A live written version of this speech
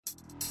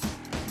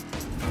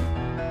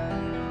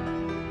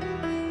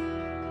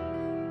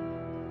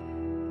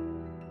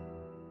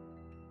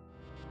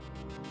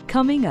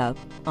Coming up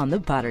on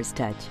The Potter's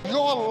Touch.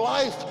 Your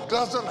life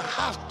doesn't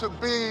have to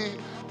be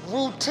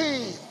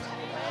routine.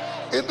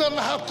 It doesn't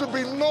have to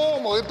be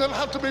normal. It doesn't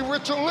have to be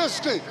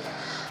ritualistic.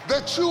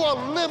 That you are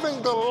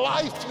living the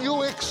life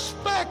you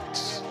expect.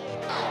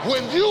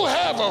 When you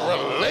have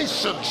a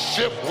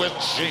relationship with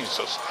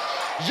Jesus,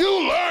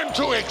 you learn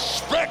to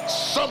expect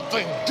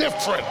something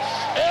different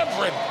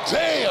every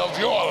day of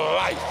your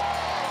life.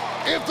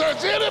 If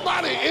there's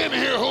anybody in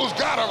here who's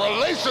got a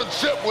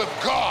relationship with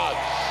God,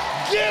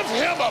 give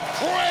him a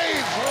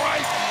praise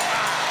right now.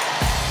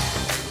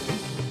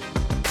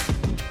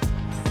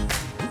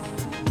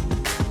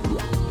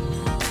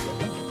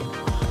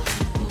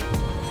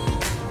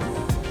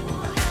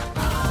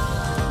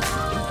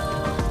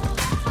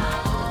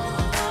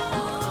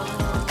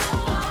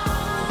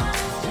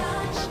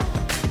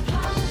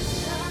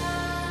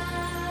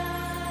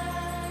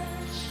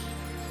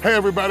 Hey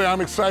everybody,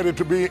 I'm excited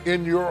to be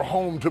in your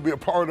home, to be a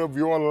part of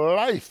your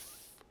life,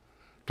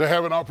 to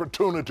have an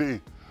opportunity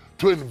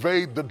to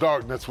invade the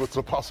darkness with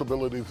the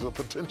possibilities, the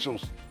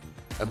potentials,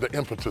 and the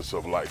impetus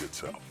of light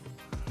itself.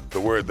 The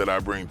word that I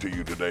bring to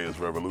you today is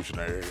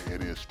revolutionary,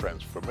 it is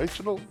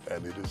transformational,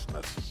 and it is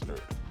necessary.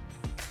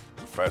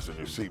 Fasten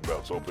your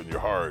seatbelts, open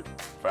your heart,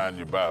 find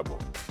your Bible.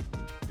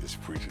 It's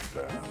preaching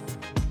time.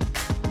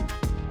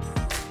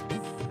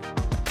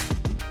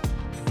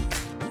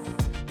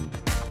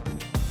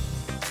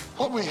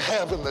 What we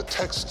have in the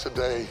text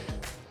today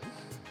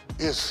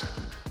is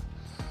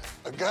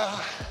a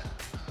guy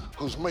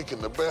who's making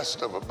the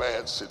best of a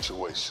bad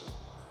situation.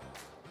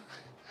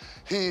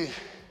 He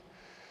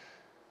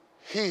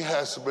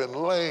has been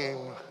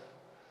lame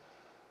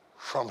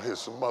from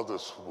his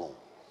mother's womb.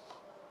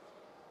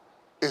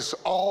 It's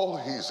all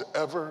he's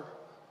ever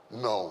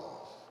known.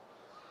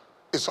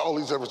 It's all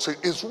he's ever seen.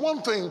 It's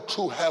one thing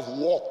to have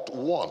walked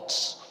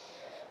once.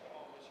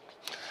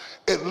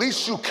 At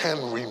least you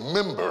can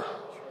remember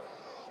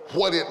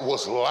what it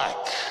was like.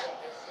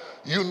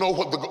 You know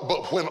what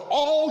but when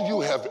all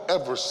you have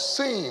ever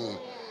seen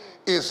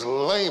is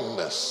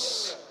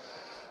lameness,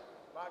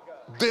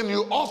 then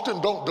you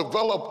often don't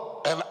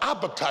develop an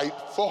appetite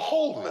for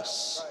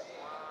wholeness.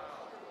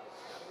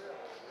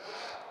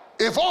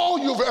 If all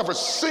you've ever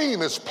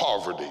seen is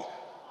poverty,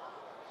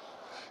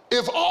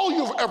 if all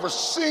you've ever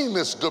seen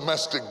is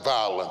domestic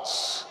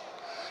violence,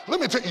 let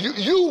me tell you,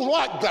 you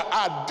like the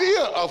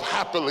idea of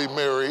happily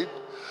married,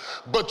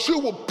 but you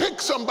will pick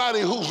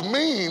somebody who's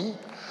mean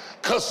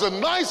because the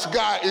nice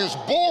guy is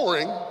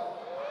boring,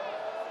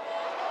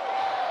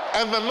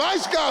 and the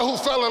nice guy who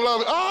fell in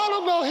love, I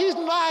don't know, he's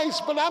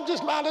nice, but I'm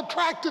just not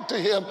attracted to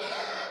him.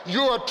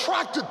 You're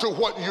attracted to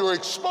what you're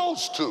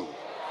exposed to.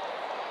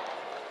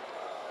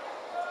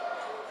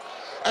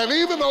 And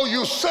even though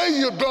you say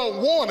you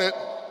don't want it,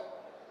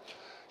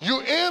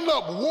 you end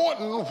up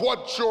wanting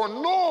what your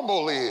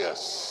normal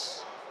is.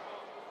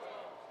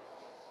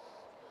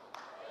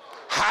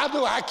 How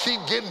do I keep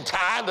getting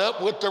tied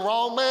up with the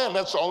wrong man?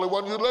 That's the only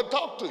one you let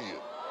talk to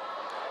you.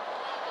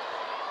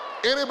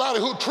 Anybody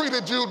who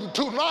treated you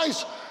too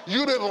nice,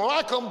 you didn't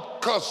like them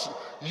because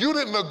you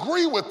didn't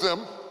agree with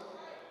them.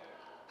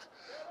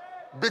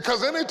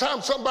 Because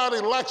anytime somebody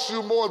likes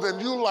you more than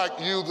you like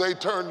you, they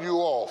turn you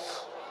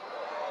off.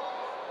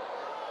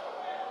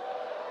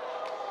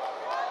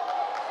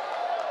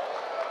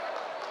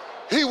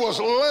 He was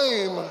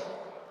lame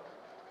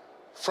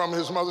from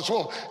his mother's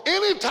womb.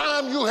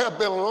 Anytime you have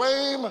been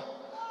lame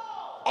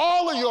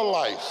all of your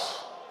life,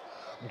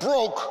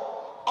 broke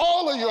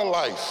all of your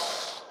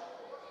life,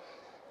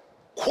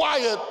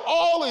 quiet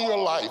all of your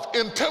life,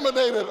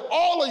 intimidated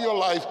all of your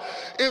life,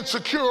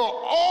 insecure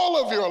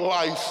all of your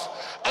life,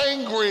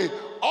 angry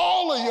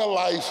all of your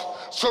life,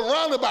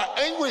 surrounded by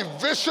angry,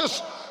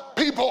 vicious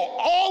people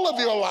all of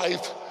your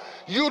life,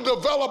 you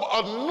develop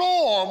a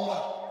norm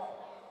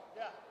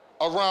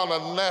around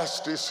a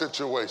nasty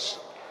situation.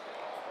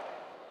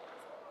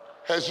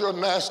 Has your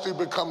nasty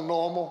become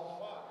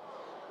normal?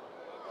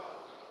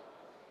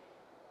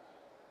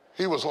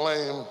 He was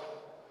lame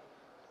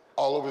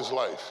all of his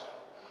life.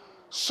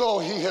 So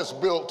he has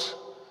built,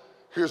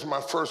 here's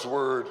my first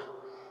word,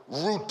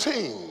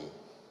 routine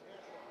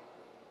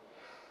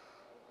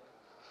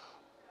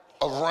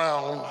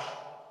around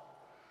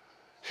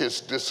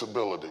his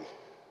disability.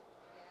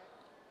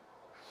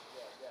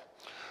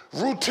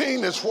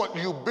 Routine is what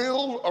you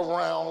build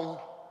around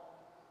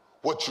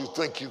what you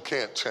think you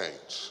can't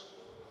change.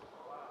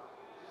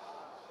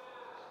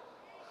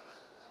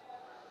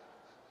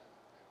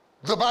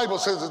 The Bible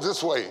says it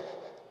this way,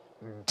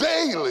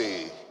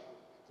 daily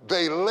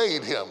they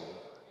laid him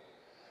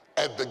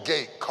at the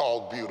gate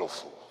called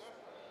Beautiful.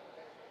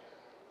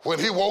 When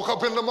he woke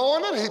up in the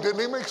morning, he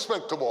didn't even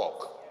expect to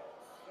walk.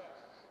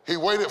 He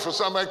waited for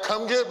somebody,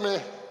 come get me,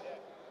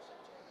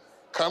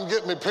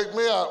 pick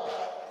me up,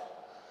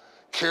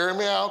 carry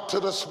me out to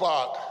the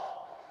spot.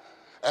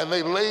 And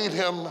they laid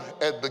him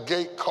at the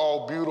gate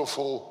called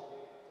Beautiful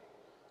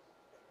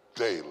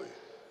daily.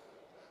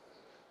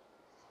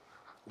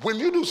 When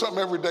you do something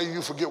every day,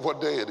 you forget what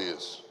day it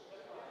is.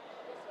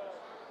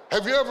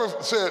 Have you ever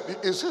said,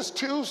 is this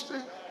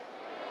Tuesday?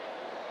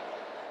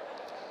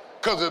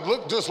 because it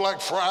looked just like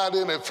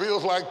Friday and it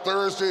feels like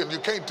Thursday and you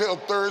can't tell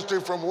Thursday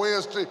from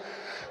Wednesday.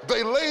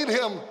 They laid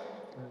him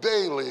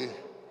daily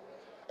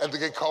at the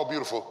gate called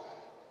Beautiful.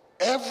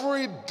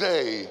 Every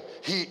day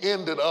he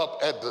ended up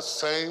at the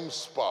same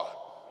spot.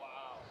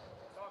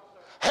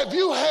 Have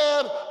you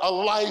had a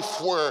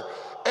life where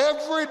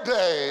every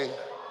day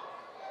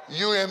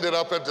you ended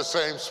up at the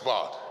same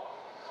spot?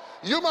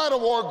 You might have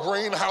wore a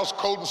green house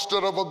coat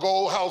instead of a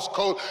gold house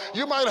coat.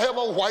 You might have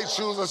on white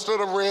shoes instead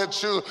of red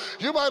shoes.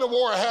 You might have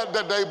wore a hat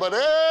that day, but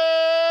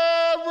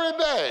every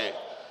day,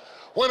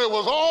 when it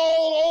was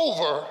all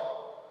over,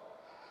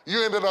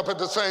 you ended up at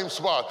the same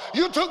spot.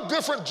 You took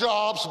different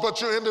jobs,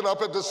 but you ended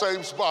up at the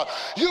same spot.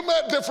 You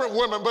met different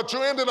women, but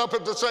you ended up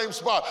at the same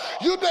spot.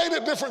 You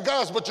dated different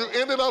guys, but you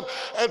ended up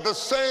at the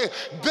same.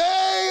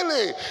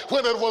 Daily,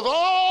 when it was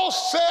all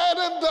said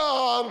and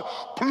done,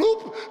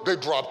 bloop, they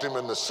dropped him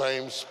in the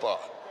same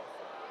spot.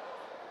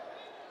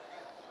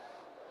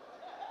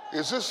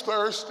 Is this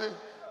Thursday?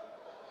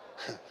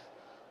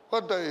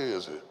 What day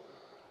is it?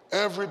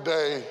 Every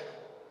day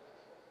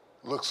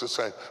looks the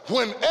same.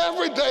 When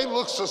every day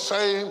looks the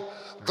same,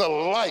 the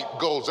light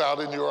goes out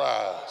in your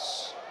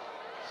eyes.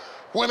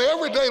 When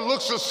every day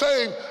looks the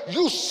same,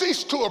 you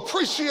cease to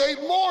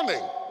appreciate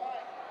morning.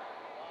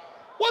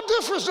 What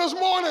difference does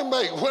morning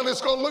make when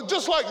it's going to look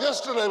just like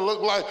yesterday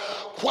looked like?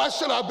 Why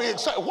should I be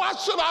excited? Why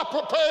should I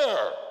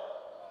prepare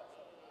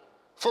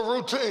for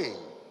routine?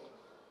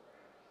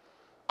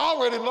 I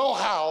already know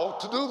how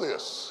to do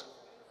this.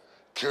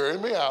 Carry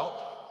me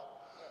out.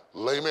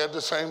 Lay me at the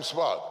same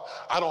spot.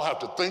 I don't have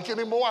to think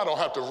anymore. I don't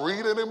have to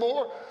read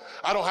anymore.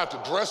 I don't have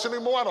to dress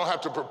anymore. I don't have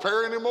to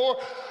prepare anymore.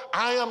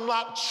 I am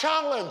not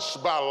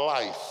challenged by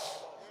life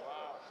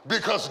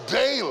because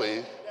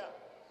daily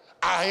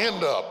I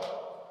end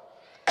up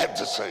at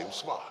the same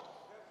spot.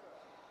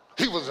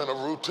 He was in a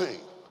routine.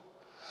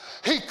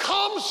 He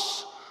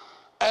comes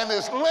and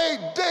is laid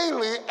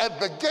daily at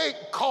the gate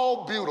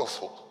called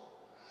Beautiful.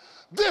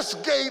 This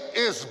gate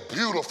is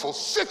beautiful,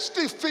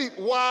 60 feet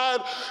wide.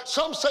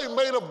 Some say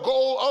made of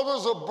gold,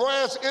 others of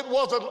brass. It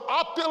was an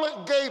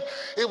opulent gate.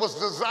 It was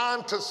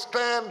designed to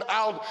stand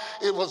out.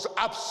 It was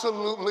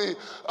absolutely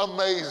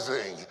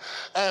amazing.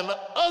 An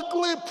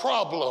ugly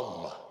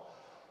problem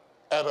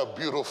at a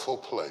beautiful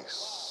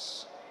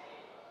place.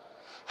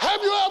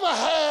 Have you ever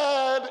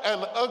had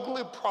an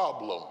ugly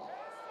problem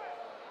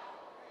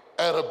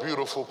at a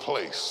beautiful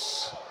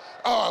place?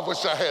 Oh, I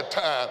wish I had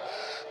time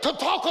to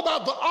talk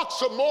about the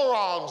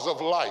oxymorons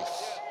of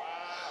life.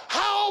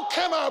 How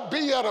can I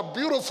be at a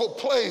beautiful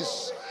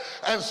place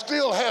and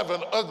still have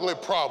an ugly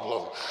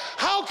problem?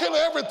 How can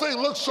everything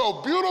look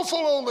so beautiful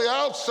on the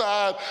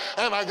outside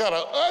and I got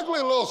an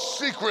ugly little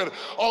secret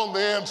on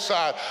the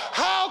inside?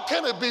 How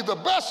can it be the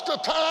best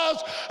of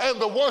times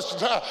and the worst of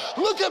times?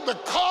 Look at the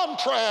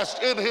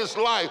contrast in his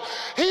life.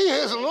 He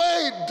is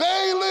laid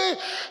daily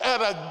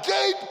at a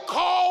gate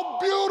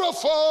called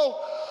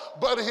Beautiful,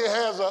 but he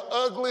has an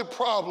ugly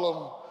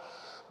problem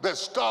that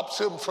stops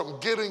him from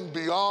getting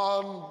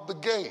beyond the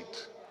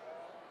gate.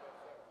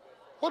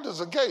 What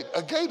is a gate?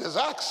 A gate is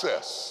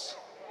access.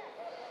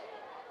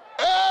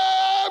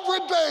 Every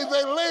day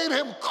they laid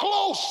him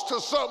close to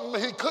something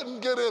he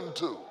couldn't get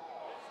into.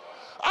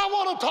 I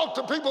want to talk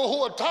to people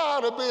who are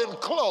tired of being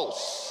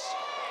close.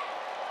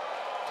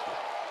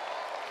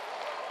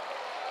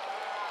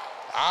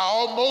 I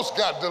almost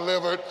got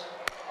delivered.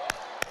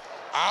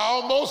 I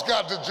almost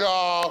got the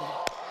job.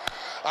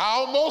 I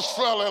almost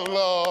fell in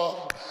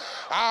love.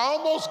 I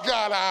almost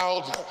got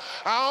out.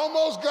 I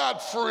almost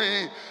got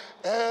free.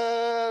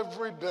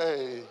 Every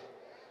day,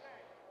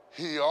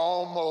 he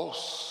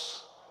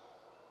almost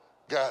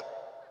got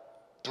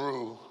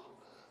through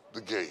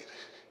the gate.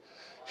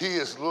 He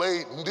is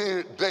laid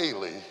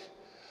daily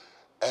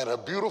at a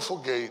beautiful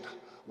gate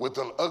with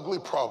an ugly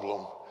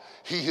problem.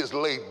 He is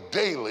laid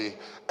daily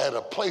at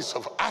a place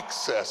of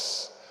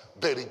access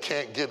that he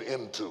can't get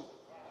into.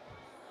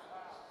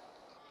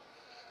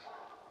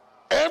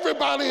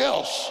 Everybody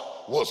else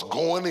was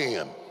going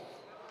in.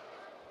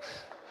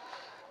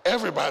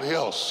 Everybody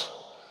else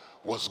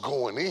was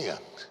going in,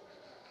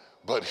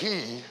 but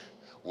he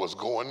was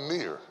going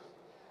near.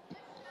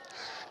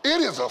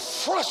 It is a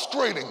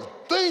frustrating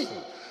thing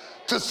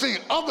to see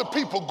other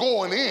people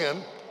going in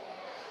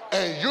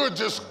and you're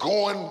just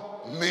going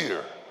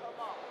near.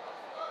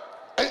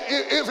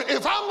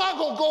 If I'm not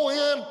gonna go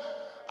in,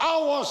 I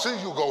don't want to see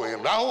you go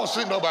in. I don't want to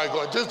see nobody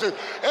go in.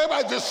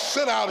 Everybody just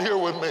sit out here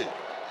with me.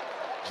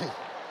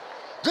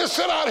 Just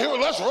sit out here,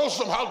 let's roast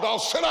some hot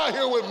dogs. Sit out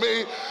here with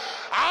me.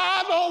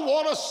 I don't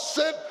want to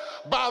sit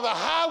by the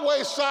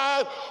highway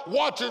side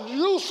watching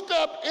you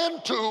step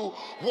into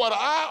what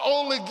I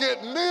only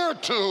get near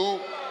to.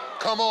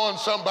 Come on,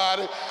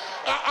 somebody.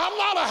 I'm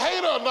not a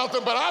hater or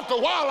nothing, but after a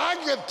while, I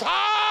get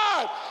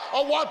tired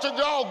of watching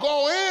y'all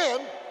go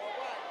in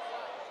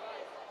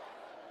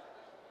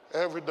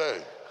every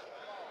day.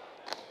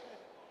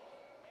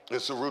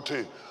 It's a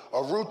routine.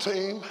 A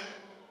routine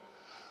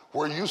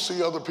where you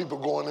see other people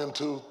going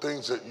into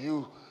things that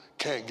you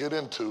can't get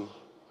into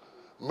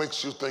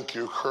makes you think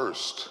you're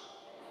cursed.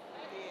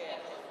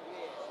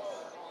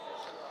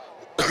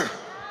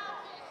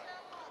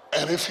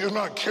 And if you're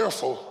not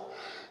careful,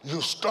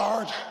 you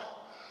start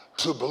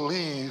to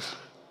believe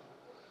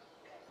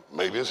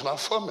maybe it's not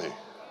for me.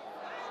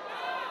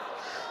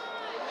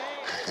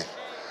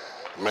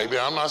 Maybe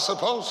I'm not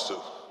supposed to.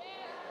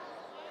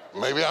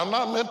 Maybe I'm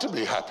not meant to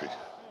be happy.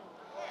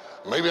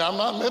 Maybe I'm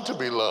not meant to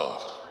be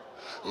loved.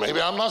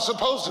 Maybe I'm not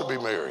supposed to be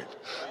married.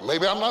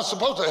 Maybe I'm not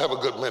supposed to have a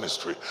good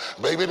ministry.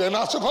 Maybe they're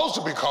not supposed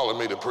to be calling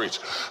me to preach.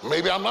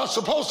 Maybe I'm not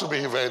supposed to be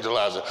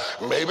evangelizing.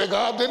 Maybe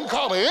God didn't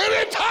call me.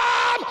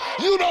 Anytime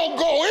you don't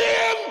go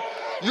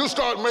in, you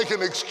start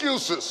making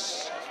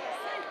excuses.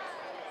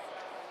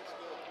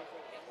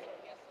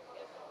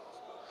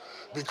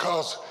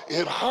 Because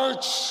it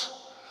hurts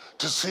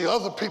to see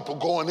other people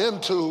going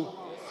into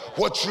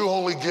what you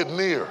only get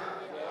near.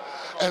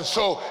 And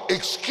so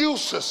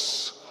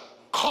excuses,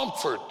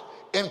 comfort,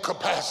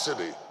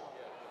 incapacity.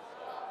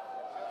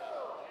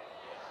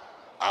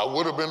 I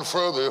would have been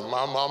further if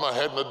my mama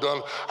hadn't have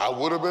done. I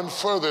would have been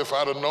further if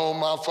I'd have known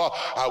my father.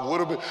 I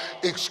would have been.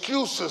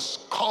 Excuses,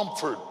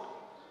 comfort.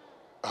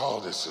 Oh,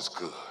 this is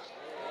good.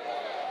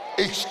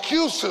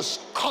 Excuses,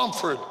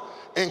 comfort,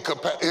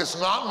 incapacity. It's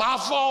not my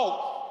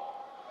fault.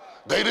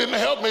 They didn't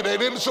help me. They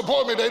didn't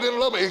support me. They didn't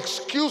love me.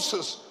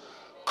 Excuses,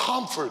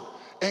 comfort,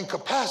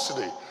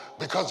 incapacity.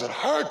 Because it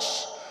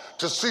hurts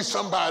to see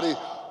somebody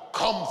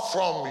come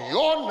from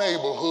your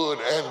neighborhood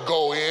and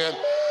go in,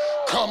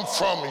 come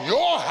from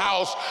your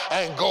house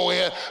and go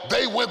in.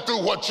 They went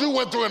through what you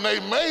went through and they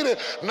made it.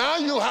 Now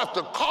you have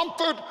to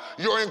comfort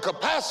your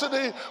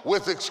incapacity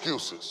with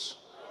excuses.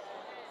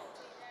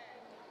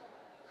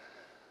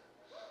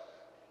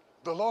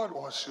 The Lord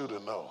wants you to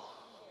know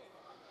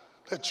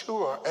that you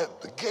are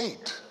at the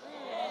gate.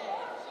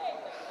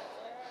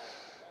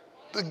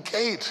 The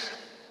gate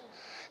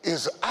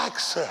is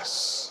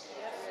access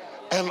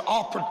and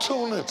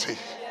opportunity.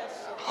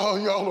 Oh,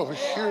 y'all over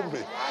hear me.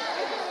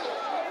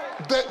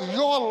 That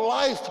your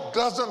life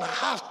doesn't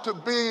have to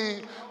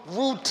be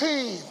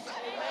routine.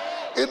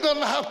 It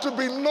doesn't have to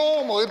be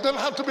normal. It doesn't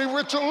have to be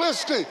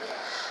ritualistic.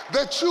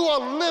 That you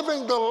are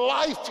living the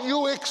life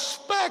you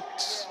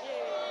expect.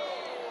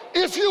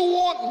 If you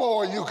want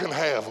more, you can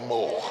have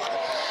more.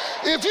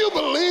 If you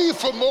believe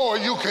for more,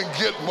 you can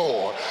get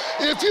more.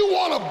 If you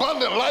want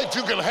abundant life,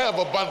 you can have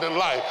abundant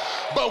life.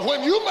 But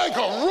when you make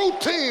a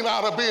routine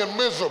out of being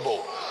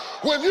miserable,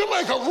 when you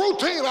make a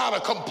routine out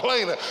of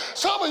complaining,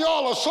 some of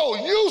y'all are so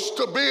used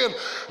to being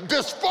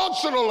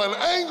dysfunctional and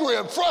angry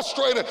and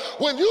frustrated.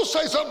 When you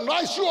say something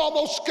nice, you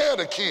almost scare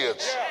the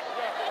kids.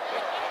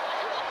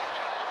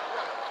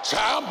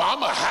 Child,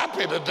 mama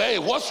happy today.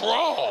 What's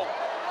wrong?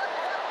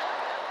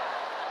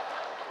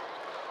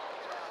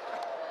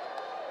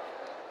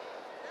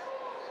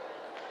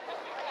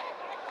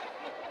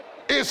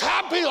 Is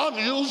happy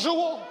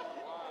unusual?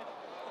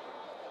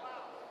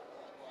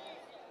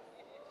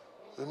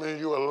 It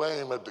means you are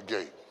lame at the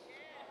gate.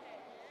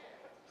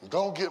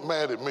 Don't get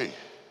mad at me,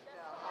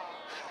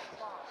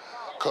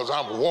 because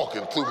I'm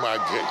walking through my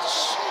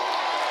gates.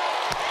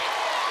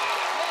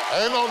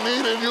 Ain't no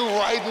need in you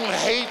writing,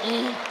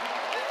 hating,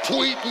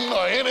 tweeting,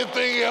 or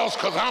anything else,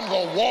 because I'm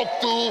going to walk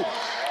through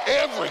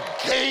every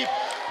gate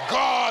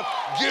God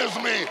gives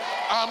me.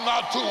 I'm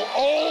not too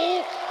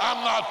old.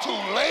 I'm not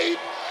too late.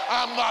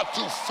 I'm not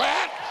too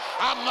fat.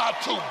 I'm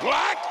not too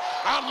black.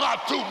 I'm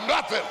not too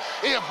nothing.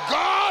 If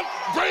God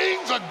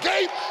brings a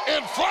gate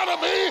in front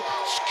of me,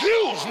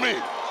 excuse me.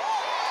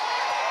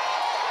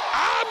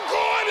 I'm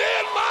going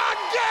in my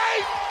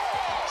gate.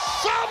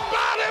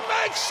 Somebody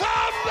make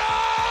some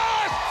noise.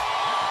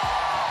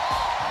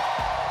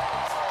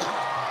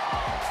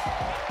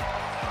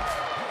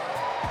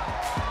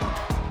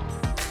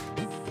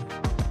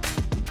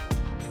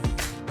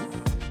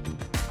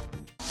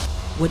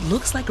 What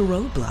looks like a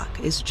roadblock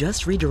is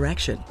just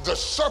redirection. The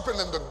serpent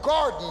in the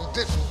garden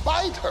didn't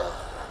bite her,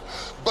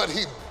 but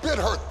he bit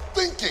her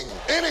thinking.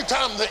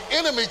 Anytime the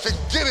enemy can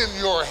get in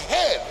your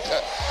head,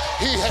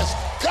 he has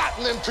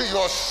gotten into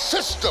your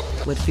system.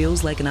 What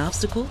feels like an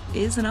obstacle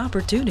is an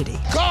opportunity.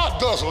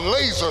 God does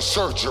laser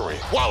surgery.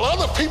 While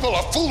other people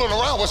are fooling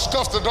around with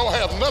stuff that don't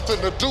have nothing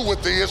to do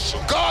with the issue,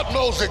 God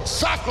knows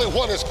exactly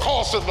what is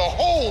causing the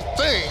whole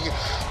thing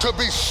to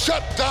be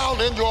shut down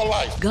in your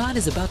life. God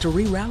is about to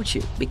reroute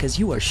you because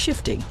you are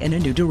shifting in a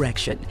new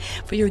direction.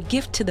 For your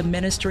gift to the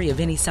ministry of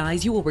any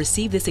size, you will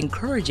receive this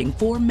encouraging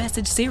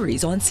 4-message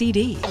series on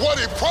CD. What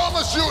he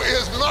promised you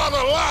is not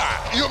a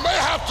lie. You may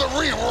have to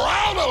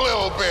reroute a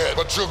little bit,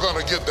 but you're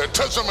going to get there.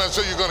 Touch somebody and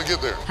say you're going to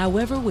get there.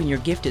 However, when your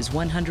gift is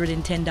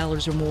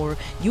 $110 or more,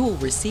 you will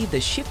receive the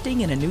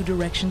Shifting in a New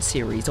Direction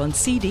series on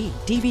CD,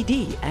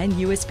 DVD, and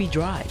USB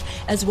drive,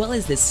 as well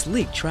as this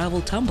sleek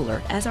travel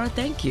tumbler as our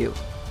thank you.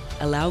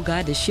 Allow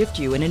God to shift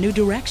you in a new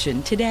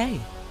direction today.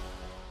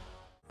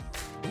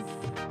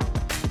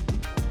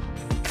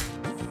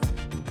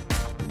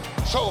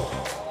 So,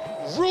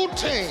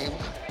 routine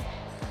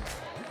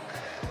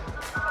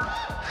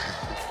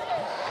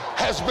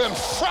has been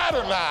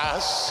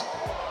fraternized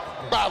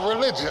by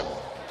religion.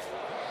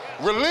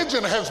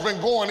 Religion has been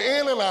going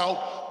in and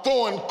out,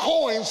 throwing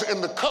coins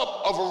in the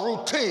cup of a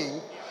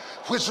routine,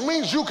 which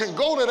means you can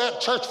go to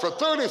that church for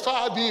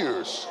 35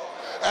 years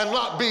and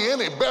not be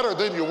any better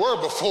than you were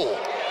before.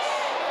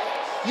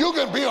 You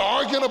can be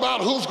arguing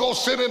about who's going to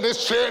sit in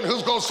this chair and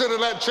who's going to sit in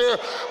that chair,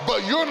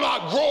 but you're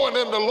not growing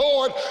in the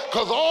Lord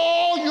because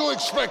all you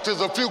expect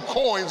is a few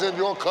coins in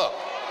your cup.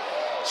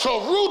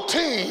 So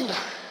routine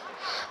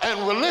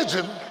and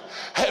religion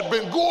had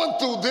been going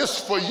through this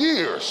for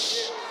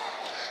years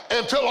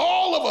until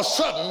all of a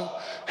sudden,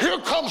 here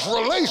comes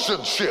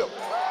relationship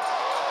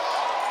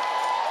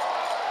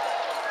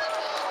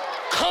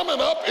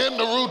coming up in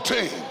the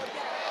routine.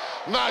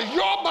 Now,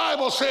 your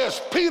Bible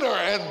says Peter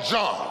and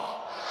John,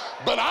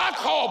 but I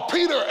call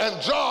Peter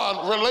and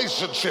John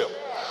relationship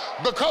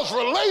because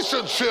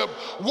relationship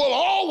will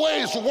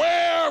always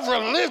wear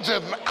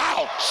religion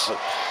out.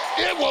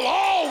 It will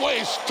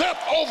always step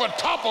over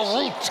top of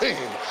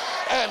routine.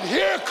 And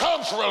here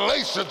comes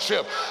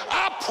relationship.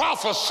 I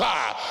prophesy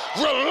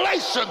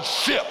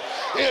relationship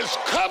is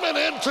coming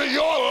into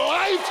your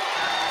life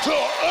to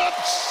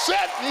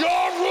upset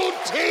your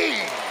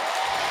routine.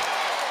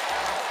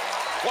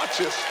 Watch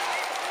this.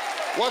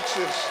 Watch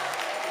this.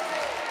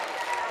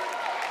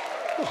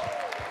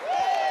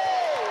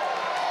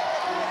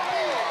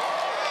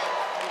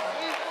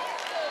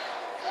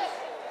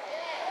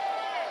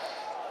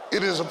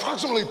 It is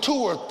approximately 2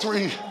 or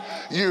 3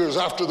 years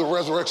after the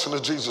resurrection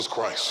of Jesus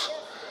Christ.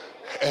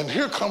 And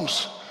here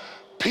comes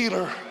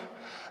Peter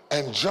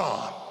and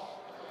John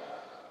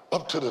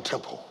up to the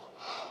temple.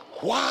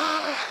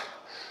 Why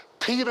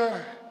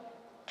Peter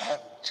and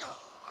John?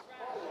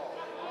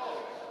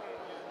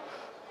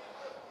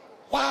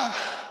 Why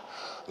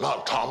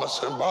not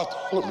Thomas and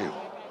Bartholomew?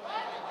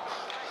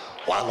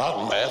 Why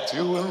not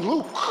Matthew and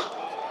Luke?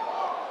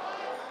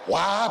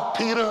 Why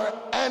Peter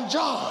and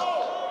John?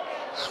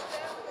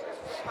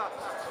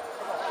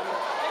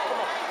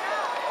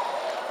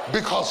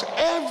 Because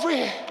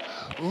every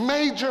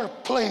major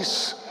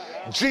place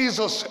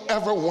Jesus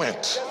ever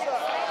went,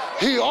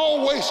 he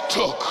always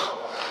took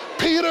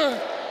Peter,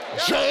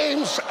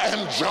 James,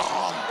 and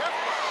John.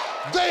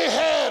 They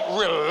had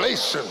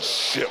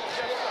relationship.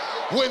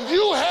 When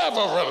you have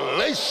a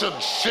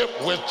relationship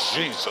with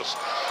Jesus,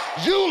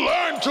 you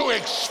learn to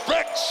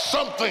expect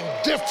something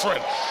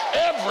different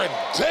every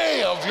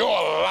day of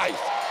your life.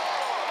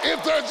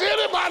 If there's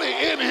anybody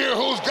in here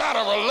who's got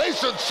a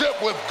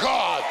relationship with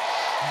God,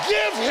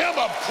 give him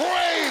a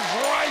praise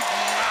right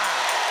now.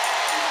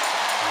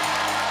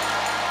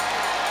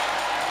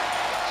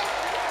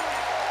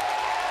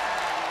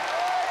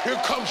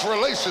 Here comes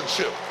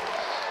relationship.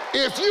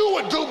 If you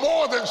would do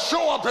more than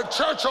show up at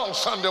church on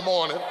Sunday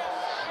morning,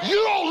 you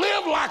don't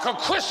live like a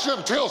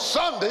Christian till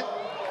Sunday.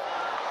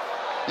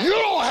 You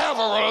don't have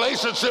a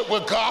relationship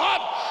with God.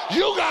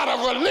 You got a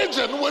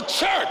religion with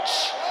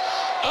church.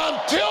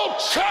 Until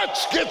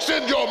church gets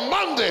in your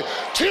Monday,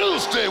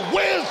 Tuesday,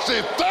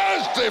 Wednesday,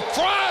 Thursday,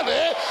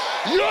 Friday,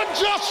 you're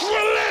just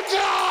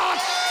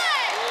religious.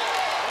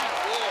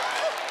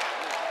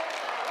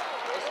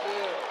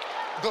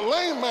 The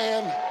lame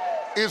man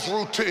is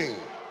routine.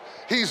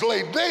 He's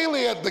laid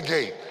daily at the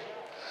gate.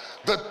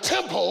 The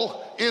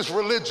temple is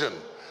religion.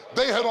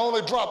 They had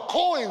only dropped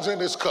coins in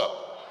his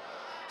cup.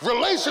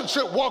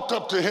 Relationship walked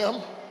up to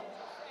him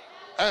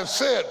and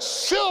said,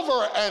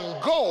 "Silver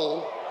and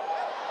gold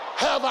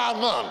have I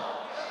none."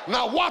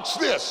 Now watch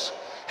this.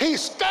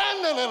 He's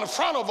standing in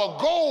front of a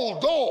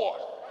gold door.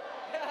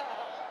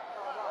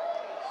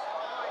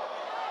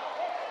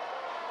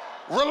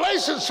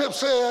 Relationship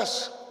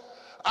says,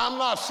 "I'm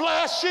not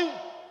flashy.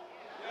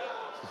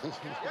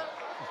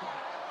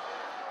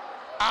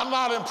 I'm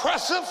not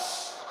impressive,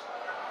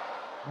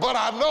 but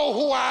I know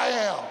who I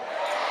am.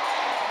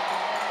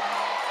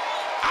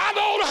 I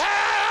don't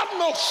have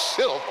no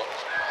silver,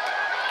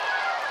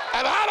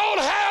 and I don't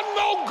have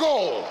no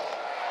gold.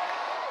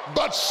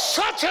 But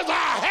such as I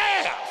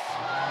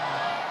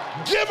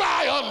have, give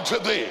I unto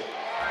thee."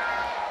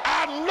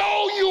 I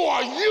know you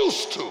are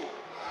used to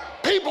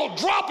people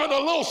dropping a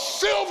little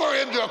silver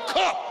in your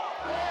cup,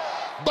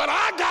 but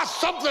I got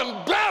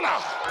something better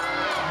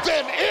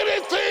than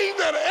anything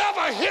that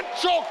ever hit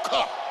your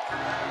cup.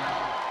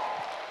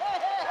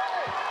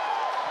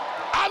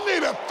 I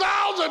need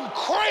 1,000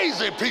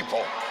 crazy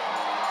people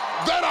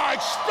that are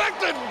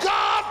expecting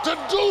God to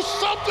do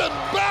something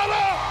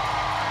better.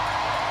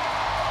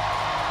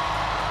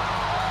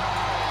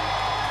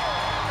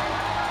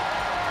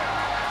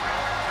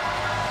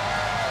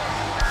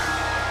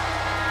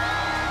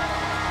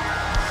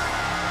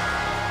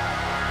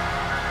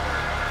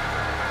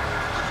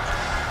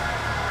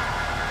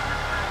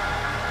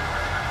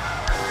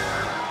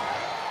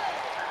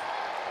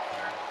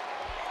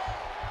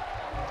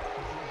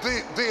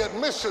 The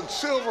admission,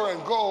 "Silver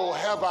and gold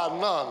have I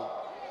none,"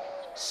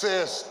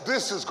 says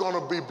this is going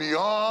to be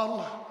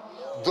beyond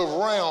the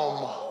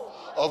realm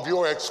of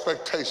your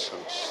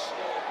expectations.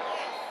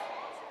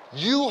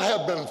 You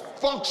have been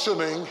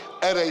functioning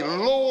at a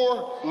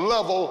lower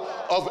level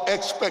of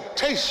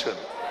expectation,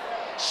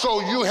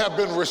 so you have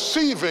been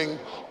receiving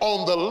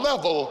on the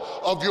level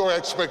of your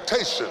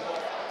expectation.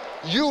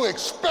 You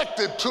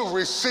expected to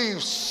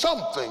receive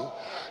something.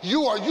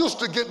 You are used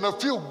to getting a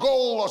few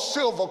gold or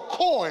silver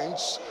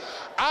coins.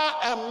 I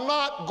am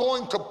not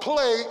going to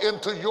play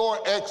into your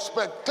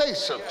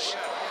expectations.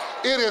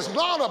 It is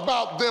not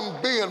about them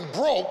being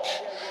broke.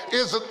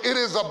 It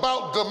is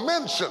about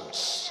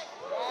dimensions.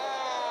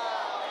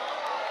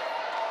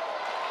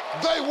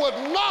 They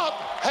would not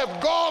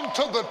have gone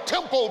to the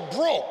temple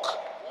broke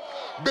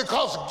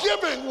because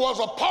giving was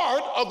a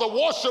part of the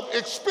worship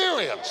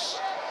experience.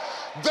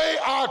 They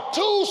are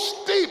too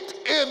steeped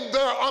in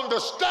their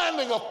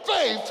understanding of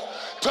faith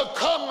to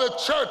come to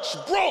church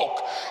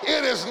broke.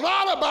 It is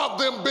not about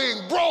them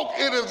being broke,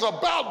 it is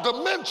about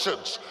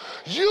dimensions.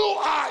 You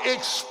are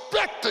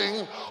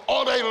expecting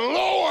on a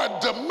lower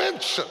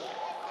dimension.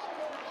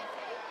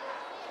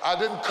 I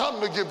didn't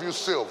come to give you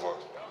silver.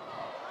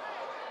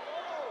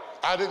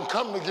 I didn't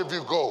come to give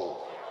you gold.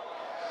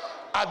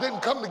 I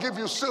didn't come to give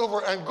you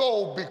silver and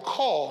gold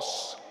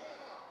because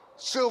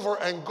silver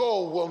and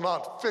gold will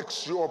not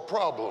fix your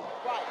problem.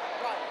 Right.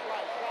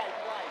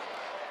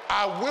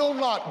 I will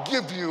not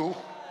give you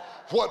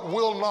what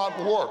will not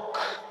work.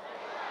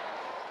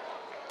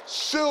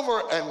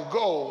 Silver and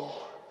gold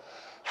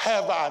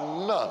have I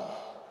none,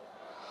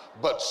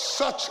 but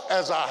such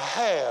as I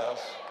have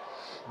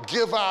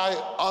give I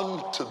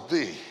unto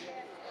thee.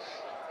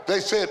 They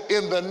said,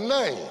 in the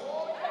name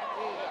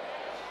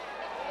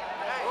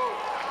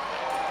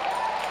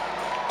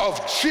of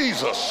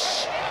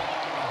Jesus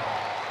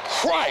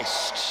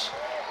Christ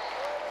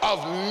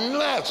of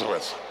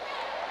Nazareth.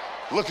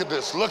 Look at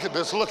this, look at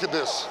this, look at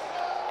this.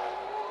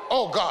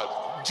 Oh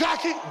God,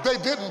 Jackie, they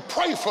didn't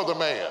pray for the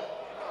man.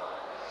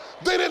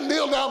 They didn't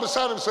kneel down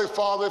beside him and say,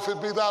 Father, if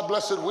it be thy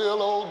blessed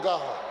will, oh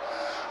God,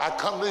 I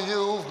come to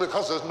you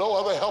because there's no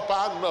other help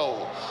I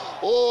know.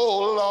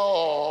 Oh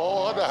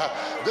Lord,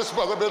 this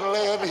brother been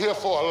laying here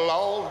for a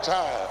long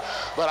time,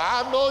 but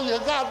I know you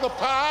got the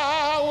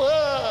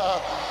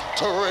power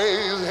to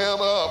raise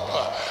him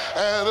up.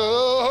 And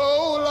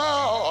oh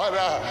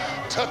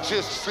Lord, touch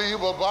his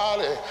feeble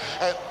body.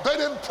 And they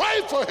didn't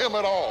pray for him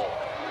at all.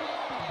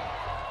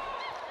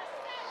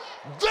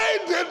 They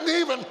didn't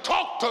even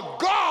talk to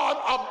God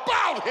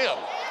about him.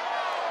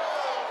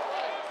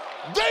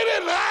 They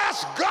didn't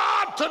ask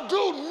God to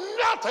do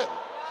nothing.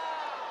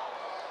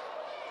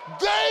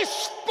 They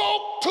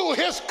spoke to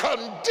his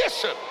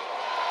condition.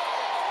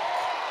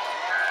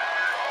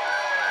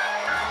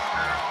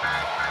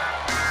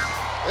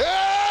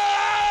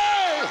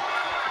 Hey!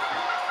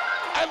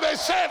 And they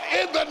said,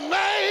 in the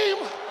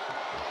name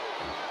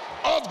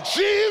of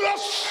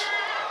Jesus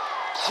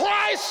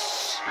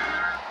Christ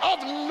of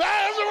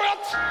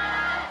Nazareth,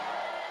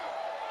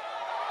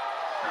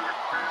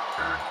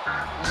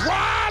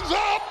 rise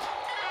up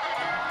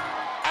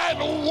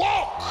and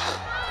walk.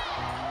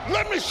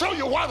 Let me show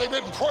you why they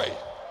didn't pray.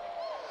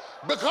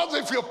 Because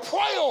if you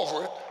pray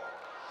over it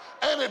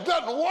and it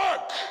doesn't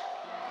work,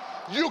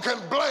 you can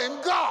blame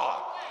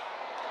God.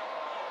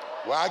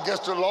 Well, I guess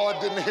the Lord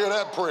didn't hear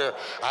that prayer.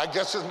 I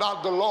guess it's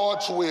not the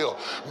Lord's will.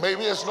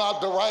 Maybe it's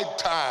not the right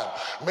time.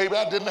 Maybe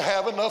I didn't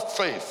have enough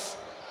faith.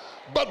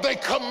 But they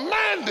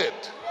commanded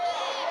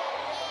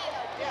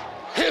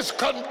his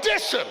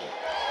condition.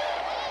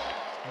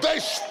 They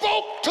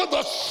spoke to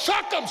the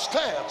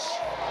circumstance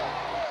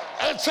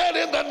and said,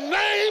 in the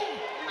name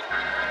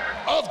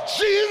of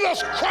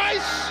Jesus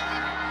Christ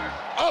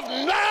of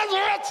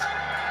Nazareth,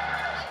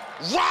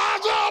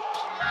 rise up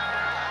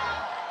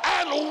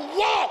and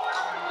walk.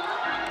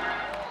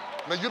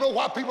 Now, you know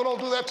why people don't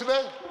do that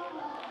today?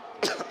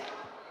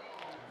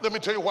 Let me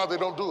tell you why they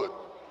don't do it.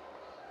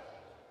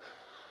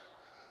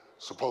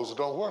 Suppose it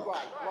don't work. Right,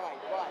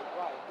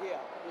 yeah.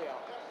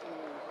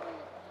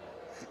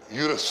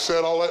 You just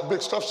said all that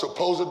big stuff,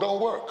 suppose it don't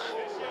work.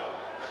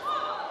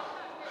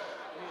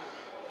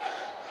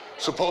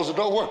 Suppose it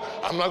don't work.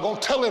 I'm not gonna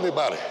tell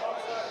anybody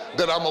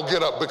that I'm gonna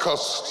get up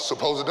because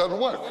suppose it doesn't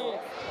work.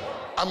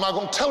 I'm not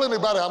gonna tell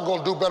anybody I'm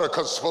gonna do better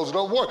because suppose it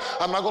don't work.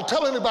 I'm not gonna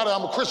tell anybody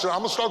I'm a Christian. I'm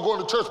gonna start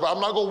going to church, but I'm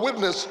not gonna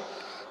witness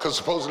because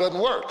suppose it doesn't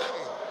work.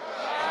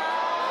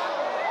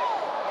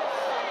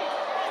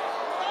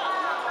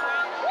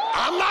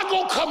 I'm not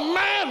gonna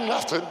command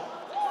nothing.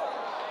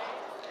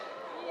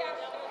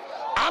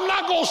 I'm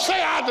not gonna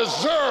say I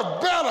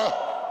deserve better.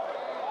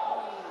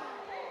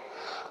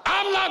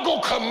 I'm not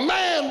gonna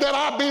command that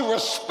I be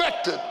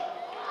respected.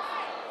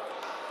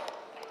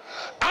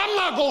 I'm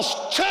not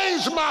gonna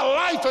change my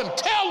life and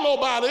tell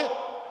nobody.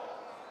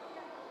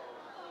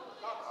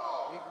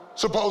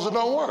 Suppose it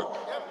don't work.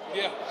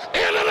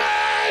 In the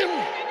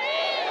name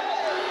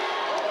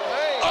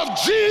of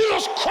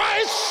Jesus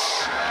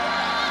Christ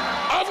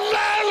of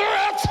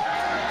Nazareth,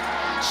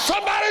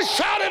 somebody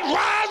shouted,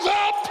 rise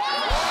up,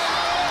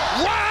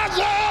 rise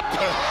up,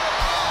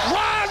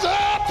 rise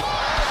up,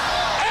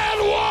 and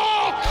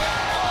walk.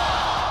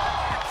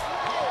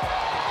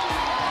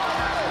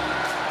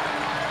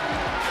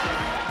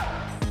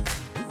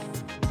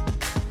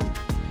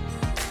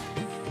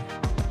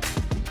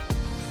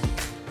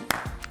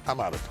 I'm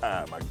out of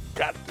time. I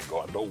got to go.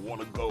 I don't want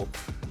to go.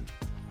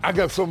 I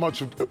got so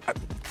much.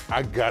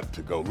 I got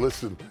to go.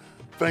 Listen,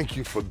 Thank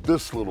you for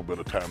this little bit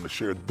of time to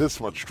share this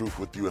much truth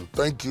with you. And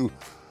thank you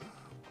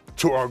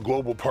to our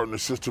global partner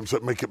systems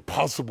that make it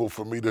possible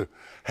for me to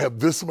have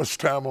this much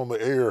time on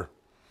the air,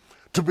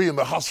 to be in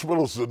the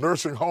hospitals, the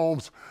nursing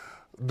homes,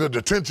 the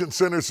detention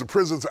centers, the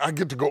prisons. I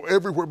get to go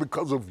everywhere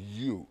because of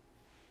you.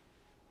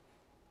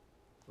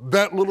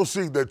 That little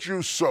seed that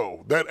you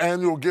sow, that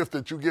annual gift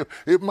that you give,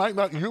 you may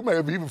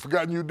have even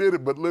forgotten you did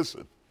it, but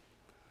listen.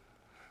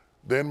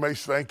 The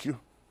inmates, thank you.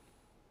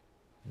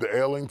 The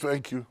ailing,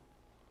 thank you.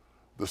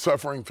 The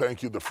suffering,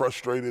 thank you. The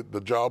frustrated,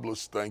 the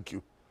jobless, thank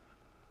you.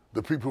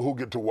 The people who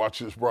get to watch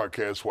this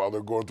broadcast while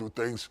they're going through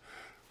things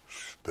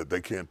that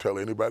they can't tell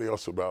anybody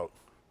else about,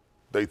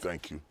 they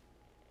thank you.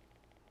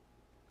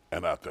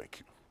 And I thank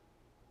you.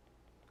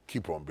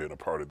 Keep on being a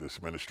part of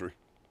this ministry.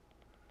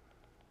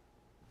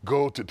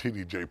 Go to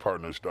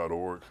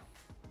tdjpartners.org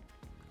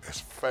as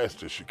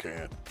fast as you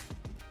can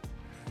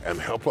and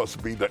help us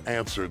be the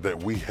answer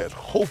that we had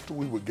hoped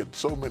we would get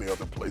so many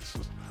other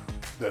places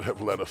that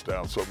have let us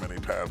down so many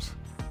times.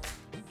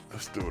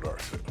 Let's do it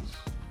ourselves.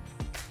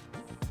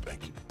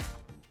 Thank you.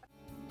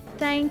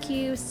 Thank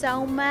you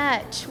so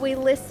much. We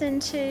listen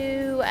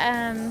to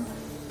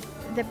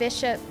the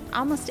bishop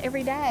almost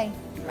every day,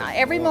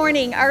 every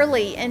morning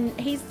early, and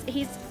he's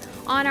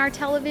on our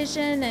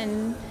television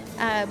and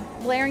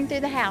blaring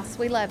through the house.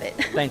 We love it.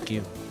 Thank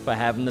you for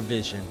having the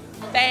vision.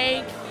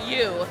 Thank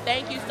you.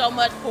 Thank you so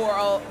much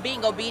for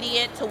being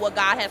obedient to what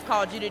God has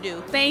called you to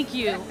do. Thank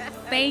you.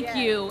 Thank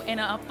you. And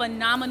a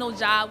phenomenal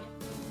job.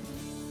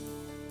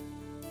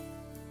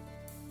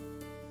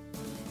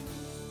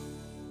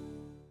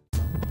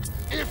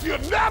 If you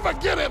never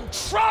get in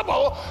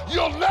trouble,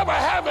 you'll never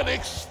have an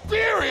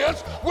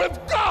experience with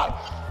God.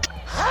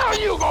 How are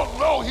you gonna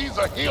know he's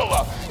a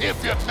healer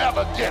if you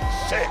never get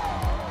sick?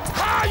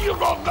 How are you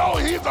gonna know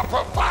he's a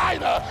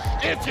provider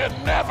if you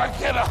never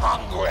get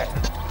hungry?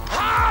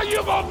 How are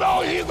you gonna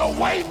know he's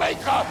a way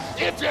maker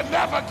if you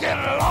never get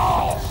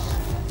lost?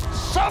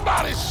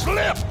 Somebody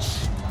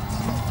slipped,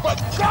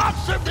 but God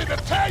sent me to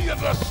tell you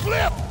the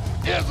slip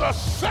is a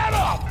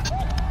setup.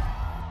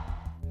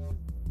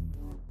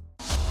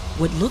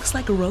 What looks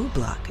like a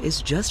roadblock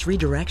is just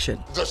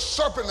redirection. The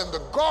serpent in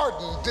the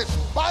garden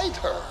didn't bite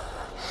her,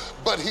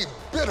 but he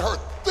bit her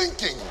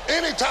thinking.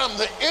 Anytime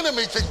the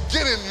enemy can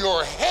get in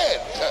your head,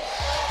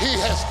 he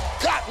has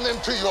gotten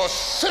into your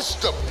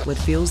system. What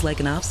feels like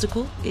an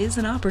obstacle is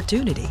an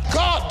opportunity.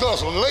 God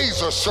does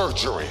laser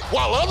surgery.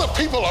 While other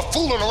people are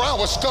fooling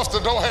around with stuff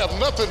that don't have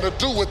nothing to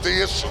do with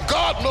the issue,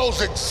 God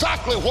knows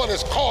exactly what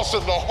is causing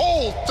the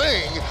whole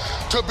thing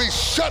to be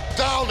shut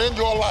down in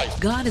your life.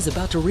 God is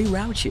about to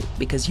reroute you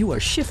because you are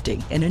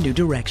shifting in a new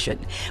direction.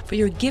 For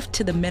your gift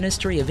to the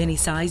ministry of any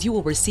size, you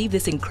will receive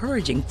this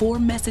encouraging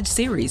 4-message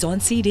series on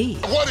CD.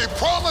 What he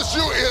promised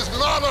you is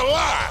not a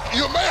lie.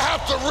 You may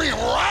have to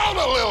reroute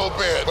a little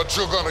bit, but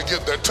you're going to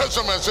get there. Touch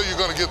somebody and say you're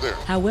going to get there.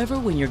 However,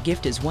 when your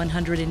gift is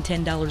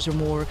 $110 or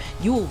more,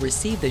 you will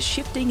receive the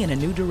Shifting in a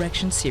New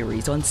Direction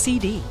series on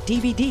CD,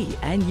 DVD,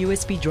 and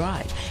USB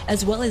drive,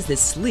 as well as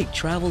this sleek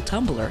travel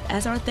tumbler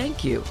as our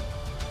thank you.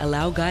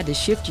 Allow God to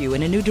shift you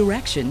in a new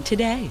direction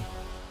today.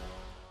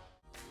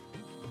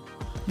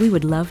 We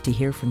would love to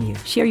hear from you.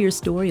 Share your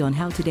story on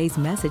how today's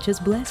message has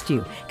blessed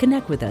you.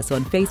 Connect with us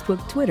on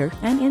Facebook, Twitter,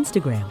 and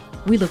Instagram.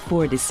 We look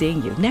forward to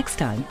seeing you next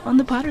time on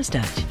The Potter's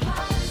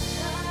Touch.